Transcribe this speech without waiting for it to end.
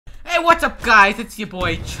Hey, what's up, guys? It's your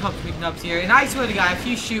boy Chuck McNubs here, and I swear to God, if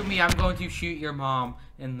you shoot me, I'm going to shoot your mom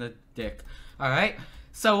in the dick. Alright?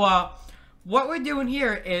 So, what we're doing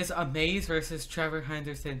here is a maze versus Trevor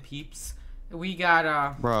Henderson peeps. We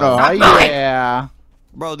got, Bro. Oh, yeah.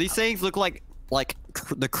 Bro, these things look like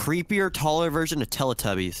the creepier, taller version of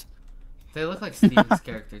Teletubbies. They look like Steven's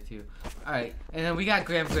character, too. Alright, and then we got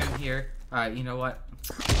Graham here. Alright, you know what?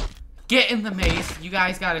 Get in the maze. You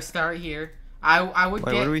guys gotta start here. I would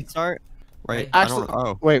Wait, get... where do we start? Right. Actually,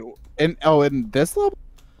 wait. In this level?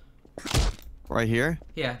 Right here?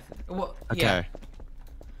 Yeah. Well, Okay. yeah.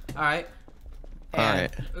 Alright.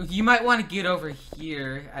 Alright. You might want to get over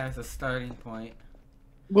here as a starting point.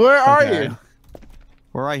 Where are Okay. you?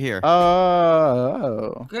 We're right here.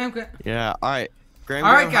 Oh. Graham. Yeah. All right. Graham,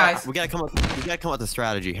 All right, guys. We gotta come up. We gotta come up with a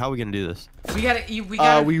strategy. How are we gonna do this? We gotta.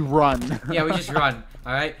 We run. Yeah, we just run.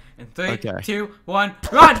 All right. In 3, Okay. 2, 1,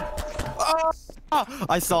 run! Oh,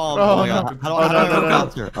 I saw him. Oh, Oh my god. no. How do I no.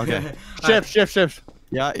 bouncer? Okay. Shift.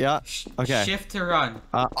 Yeah. Yeah. Okay. Shift to run.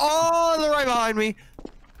 Oh, they're right behind me.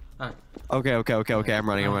 Alright. Okay. I'm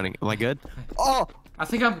running. Am I good? Oh. I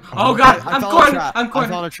think I'm. Oh god! I'm cornered. I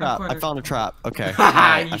found a trap. I found a trap. Okay. Haha,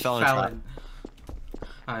 Alright, I you found a fell trap. in.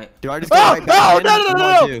 Alright. Do I just go right back in? no, What do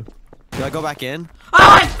I do? Do I go back in? Oh,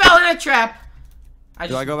 I fell in a trap!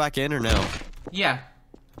 Do I go back in or no? Yeah.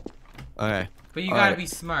 Okay. But you All gotta right. be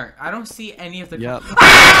smart. I don't see any of the. Yep.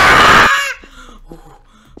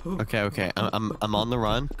 Okay. I'm on the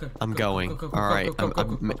run. I'm going. All right.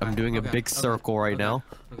 I'm doing a big circle right now.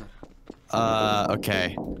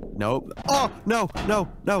 Okay. Nope. Oh no.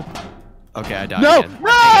 Okay, I died again. No!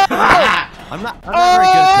 I'm not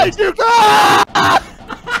very good at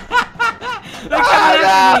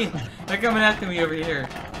this. They're coming after me over here.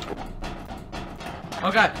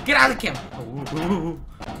 Oh god, get out of the camp! Ooh.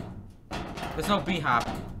 There's no B-hop.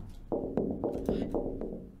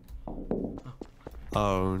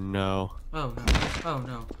 Oh no. Oh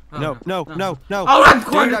no. No. Oh, I'm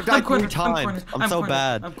cornered! Dude, I've died I'm cornered! 3 times. I'm so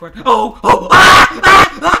bad. I'm cornered.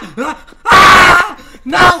 Ah!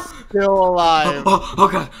 No! Still alive. Oh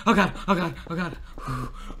god. Okay.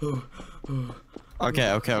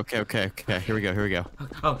 Here we go.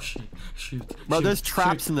 Oh shoot. Bro, Shoot, there's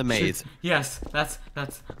traps shoot, in the maze. shoot. Yes, that's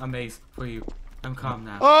a maze for you. I'm calm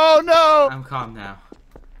now. Oh no! I'm calm now.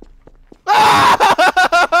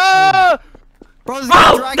 Bro, this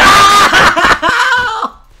guy's dragging.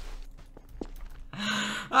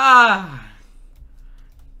 Ah!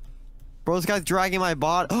 Bro, this guy's dragging my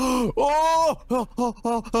bot. Oh,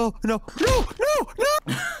 no.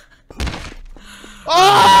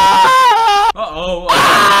 Oh!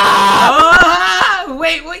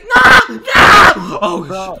 Wait, no!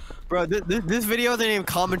 Oh, bro, this video isn't even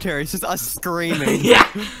commentary. It's just us screaming. yeah.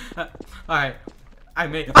 All right, I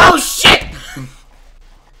made. Oh shit!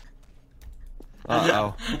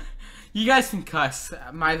 Uh-oh. You guys can cuss.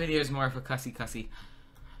 My video is more of a cussy.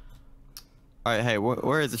 All right, hey,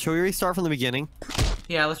 where is it? Should we restart from the beginning?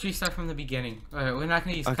 Yeah, let's restart from the beginning. All right, we're not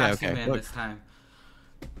gonna use Okay, costume man look. this time.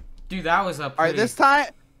 Dude, that was a pretty... All right,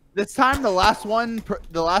 this time the last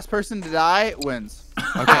person to die wins.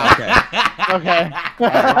 Okay. Okay.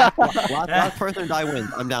 Last person to die wins.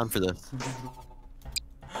 I'm down for this.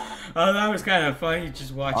 Oh, that was kind of funny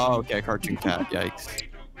just watching. Oh, okay, cartoon cat. Yikes.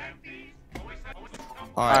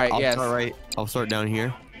 All Alright, right, yes. I'll start down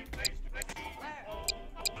here.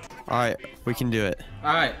 All right, we can do it.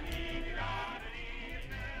 All right.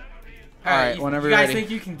 Alright, whenever you guys you're ready.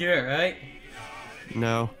 think you can do it, right?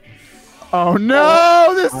 No. Oh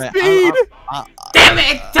no! The All right, speed! Damn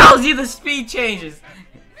it! It tells you the speed changes.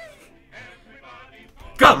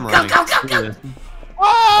 Go! I'm running. Go! Screw this.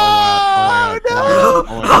 Oh,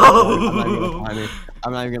 no!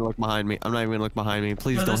 I'm not even gonna look behind me.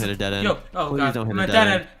 Please No, don't listen. hit a dead end. Yo, oh Please god. don't hit No, a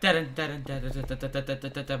dead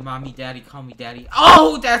end. Mommy, daddy, call me daddy.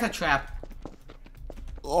 Oh, that's a trap.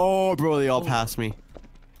 Oh, bro, they all passed me.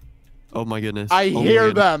 Oh my goodness. I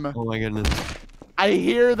hear them. Oh my goodness. I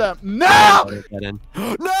hear them. No! Dead end.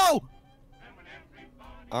 No!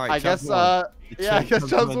 All right. I guess, won. yeah, I guess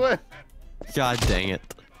Chubbs win. God dang it.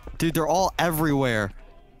 Dude, they're all everywhere.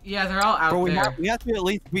 Yeah, they're all out Bro, there. we have to at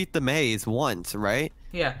least beat the maze once, right?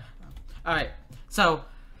 Yeah. Alright. So,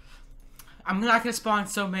 I'm not going to spawn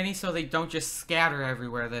so many so they don't just scatter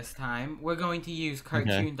everywhere this time. We're going to use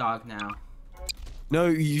Cartoon Dog now. No,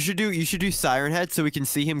 you should do Siren Head so we can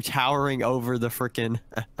see him towering over the frickin'...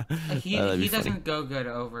 He doesn't go good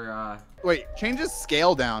over, Wait, change his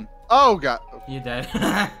scale down. Oh god. You dead.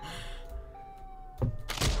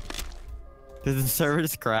 Did the server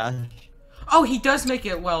just crash? Oh, he does make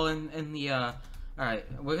it well in the, Alright,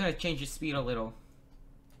 we're gonna change his speed a little.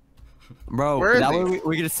 Bro, Where is that he? way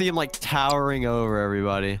we're gonna see him like towering over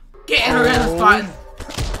everybody. Get in around this button.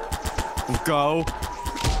 Go.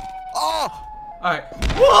 Oh! Alright.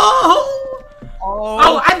 Whoa!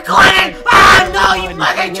 Oh, I'm climbing! Oh no, you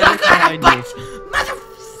mother trucker!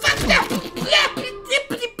 Motherfucker!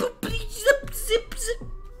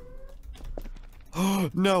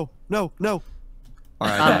 No.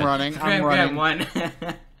 Alright, I'm running. I'm running. One.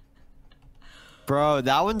 Bro,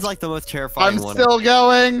 that one's like the most terrifying I'm one. still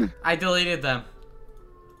going. I deleted them.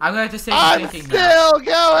 I'm gonna have to say I'm thinking still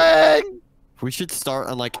going. We should start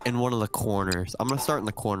on like in one of the corners. I'm gonna start in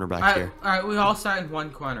the corner back here. Alright, we all start in one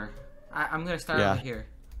corner. I'm gonna start over here.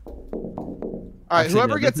 All right, Actually,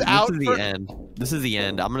 whoever no, gets out. This is the end. This is the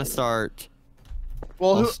end. I'm gonna start.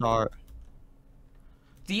 Well, I'll start.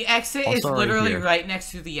 The exit I'll is start literally here. right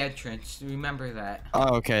next to the entrance. Remember that.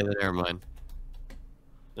 Oh, okay. Then never mind.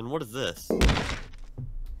 Then what is this? All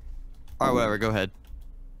right, whatever. Go ahead.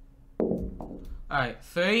 Alright,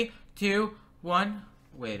 3, 2, 1.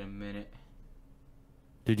 Wait a minute.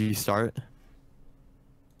 Did you start?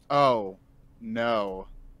 Oh no.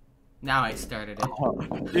 Now I started it.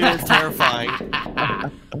 Dude, it's terrifying.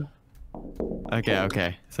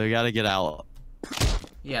 Okay. So you gotta get out.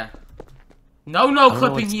 Yeah. No don't know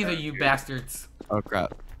clipping what's either, you bastards. Oh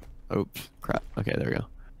crap. Oops. Crap. Okay, there we go.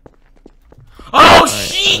 Oh Alright,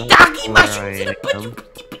 shit! I Doggy don't know mushrooms in where a I bunch am. of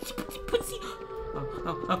pussy.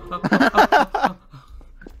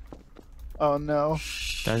 Oh no.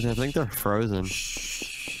 Guys, I think they're frozen.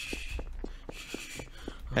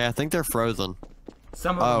 Hey, I think they're frozen.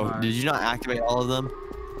 Some of them Oh, are. did you not activate all of them?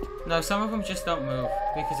 No, some of them just don't move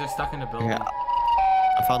because they're stuck in the building. Yeah.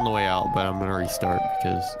 I found the way out, but I'm gonna restart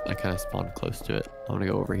because I kind of spawned close to it. I'm gonna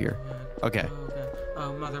go over here. Okay. Oh, God.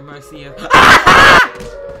 Oh, Mother Mercy.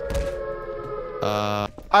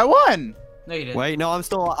 I won. No, you didn't. Wait, no, I'm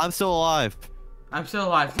still alive. I'm still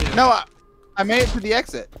alive too. No, I made it to the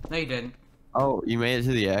exit. No, you didn't. Oh, you made it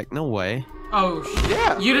to the egg? No way. Oh,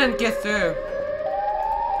 Yeah. You didn't get through.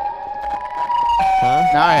 Huh?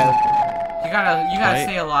 Now I have. You gotta Right.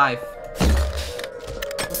 stay alive.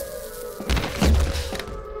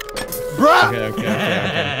 Bruh.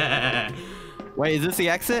 Okay. Wait, is this the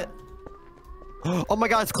exit? Oh my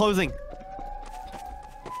god, it's closing.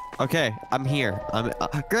 Okay, I'm here. I'm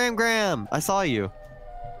Graham, I saw you.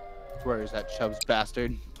 Where is that Chubbs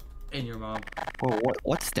bastard? And your mom. Whoa,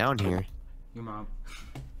 what's down here? Your mom.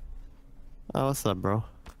 Oh, what's up, bro?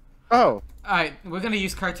 Oh. Alright, we're gonna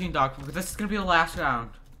use Cartoon Dog, but this is gonna be the last round.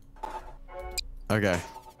 Okay.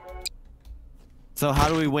 So how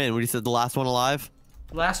do we win? What you said, the last one alive?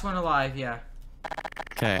 Last one alive, yeah.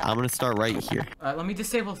 Okay, I'm gonna start right here. Alright, let me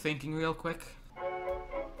disable thinking real quick.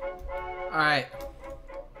 Alright.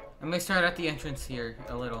 I'm gonna start at the entrance here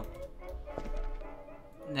a little.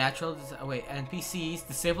 Natural, oh wait, NPCs,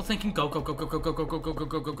 disable thinking, go.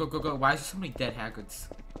 Why is there so many dead Hagrids?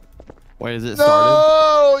 Wait, is it started?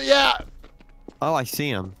 No. Yeah. Oh, I see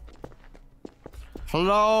him.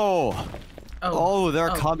 Hello! Oh, they're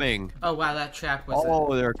coming. Oh wow, that trap was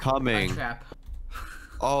Oh, they're a coming. trap.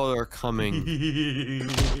 Oh, they're coming.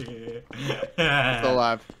 Still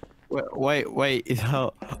alive. Wait.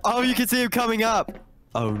 Oh, you can see him coming up.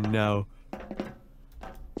 Oh no.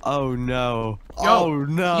 Oh no. Oh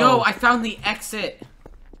no. Yo, I found the exit.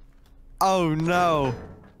 Oh no.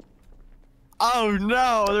 Oh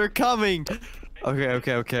no, they're coming.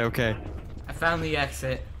 Okay. I found the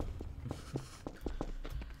exit.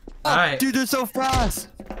 Oh, Alright. dude, they're so fast.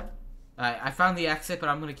 Alright, I found the exit, but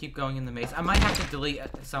I'm gonna keep going in the maze. I might have to delete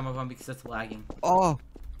some of them because it's lagging. Oh.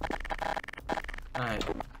 Alright.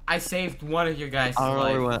 I saved one of your guys' I don't know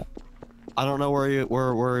where he life. went. I don't know where he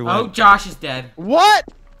went. Oh, Josh is dead. What?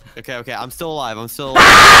 Okay, I'm still alive. I'm still alive.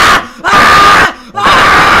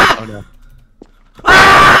 Oh no.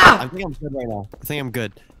 I think I'm good right now. I think I'm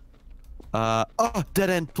good. Oh, dead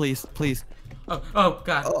end, please. Oh,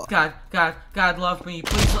 God, love me,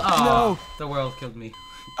 please. Oh, No. The world killed me.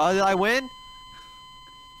 Oh, did I win?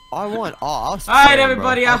 I won. Oh, I was Alright, saying, bro.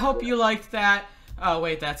 everybody, I hope you liked that. Oh,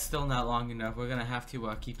 wait, that's still not long enough. We're gonna have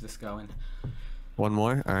to keep this going. One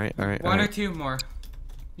more? Alright. One or two more.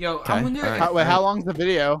 Yo, Okay, I wonder alright. if... Wait, how long's the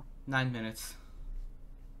video? 9 minutes.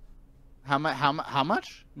 How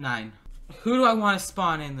much? 9. Who do I want to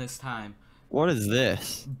spawn in this time? What is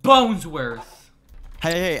this? Bonesworth.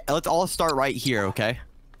 Hey, let's all start right here, okay?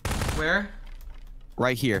 Where?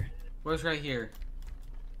 Right here. Where's right here?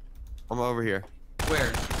 I'm over here.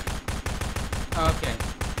 Where? Oh, okay.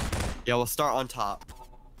 Yeah, we'll start on top.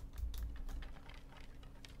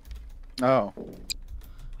 Oh.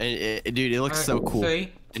 And dude, it looks so cool.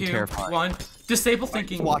 3, and 2, terrifying. 1. Disable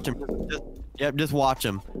thinking. Just watch him. Just watch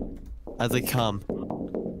him as they come.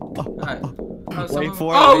 Alright. Oh, Wait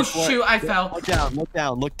for it. oh wait for it. shoot! I fell. Look down, look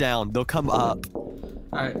down, look down. They'll come up.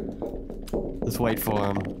 Alright. Just wait for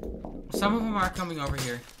them. Some of them are coming over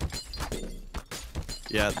here.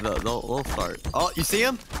 Yeah, they'll start. Oh, you see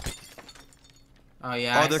them? Oh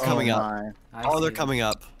yeah. Oh, they're coming up. My. Oh, they're them. coming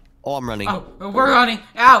up. Oh, I'm running. Oh, we're running.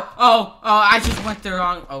 Ow! Oh, I just went the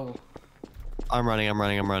wrong. Oh. I'm running.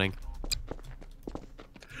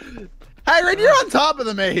 Hey, Red, you're on top of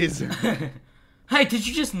the maze. Hey, did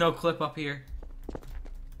you just no clip up here?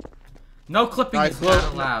 No clipping Alright, is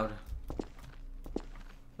not allowed.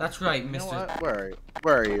 That's right, You know Mr. what?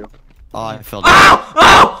 Where are you? Oh, I fell down.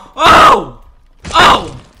 Ow! Oh!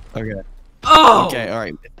 Oh! Okay. Oh! Okay,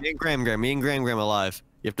 alright. Me and Graham alive.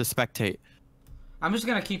 You have to spectate. I'm just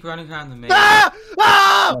gonna keep running around the maze. Ah!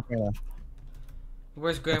 Ah! Okay,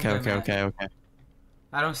 Where's Graham? okay.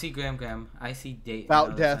 I don't see Graham. I see date.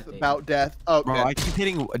 About death. About death. Oh, Bro, okay. I keep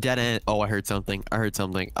hitting a dead end. Oh, I heard something.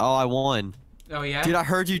 Oh, I won. Oh yeah. Dude, I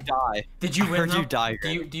heard you die. Did you I win? heard Though? you die.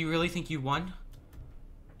 Do you really think you won?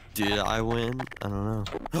 Did I win? I don't know.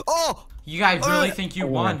 Oh! You guys really think you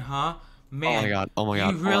won, huh? Man, Oh my god. Oh my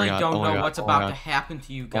god. you really oh my god. don't oh my know god. what's oh my about god. to happen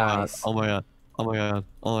to you Oh my god. guys. Oh my god. Oh my god.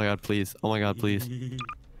 Oh my god, please. Oh my god, please.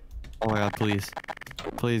 Oh my god, please.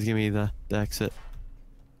 Please give me the exit.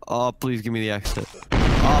 Oh, please give me the exit.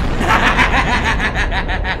 Oh.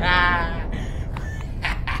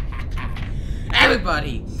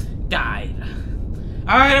 Everybody died.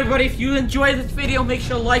 Alright, everybody, if you enjoyed this video, make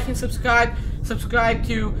sure to like and subscribe. Subscribe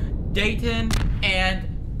to Dayton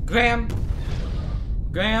and Graham.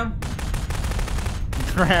 Graham.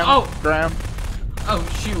 Oh. Graham. Oh,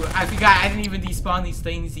 shoot. I forgot. I didn't even despawn these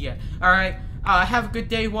things yet. Alright. Have a good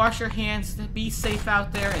day. Wash your hands. Be safe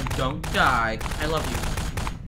out there and don't die. I love you.